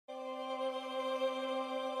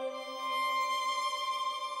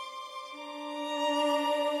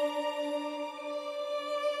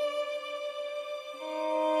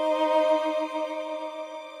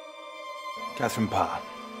Katheryn Parr,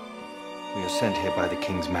 we are sent here by the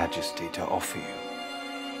King's Majesty to offer you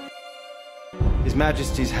His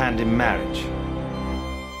Majesty's hand in marriage.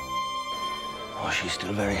 Oh, she's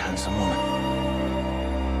still a very handsome woman,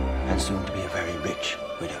 and soon to be a very rich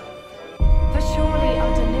widow. For surely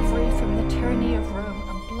our delivery from the tyranny of Rome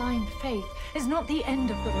and blind faith is not the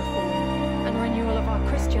end of the reform and renewal of our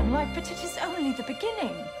Christian life, but it is only the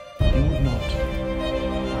beginning. You would not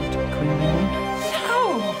want to be Queen of England?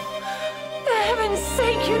 No! For heaven's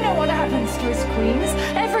sake, you know what happens to us queens.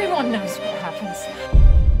 Everyone knows what happens.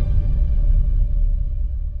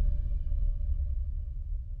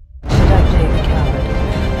 Should I play the coward?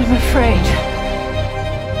 I'm afraid.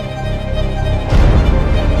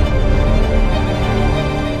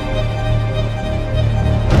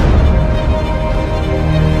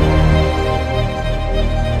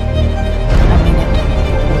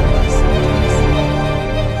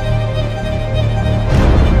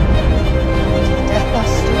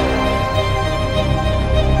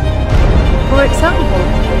 For example,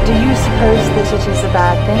 do you suppose that it is a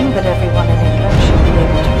bad thing that everyone in England should be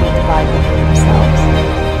able to read the Bible for themselves?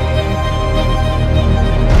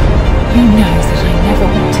 You know that I never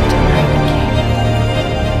wanted to marry the king,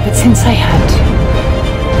 but since I had to,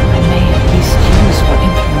 I may at least use what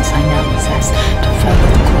influence I now possess to further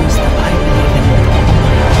the cause that I believe in with all my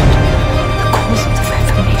heart, the cause of the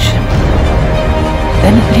Reformation.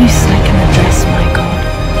 Then at least I can address my God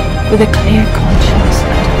with a clear conscience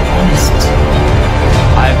and an honest.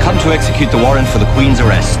 I have come to execute the warrant for the Queen's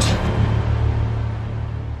arrest.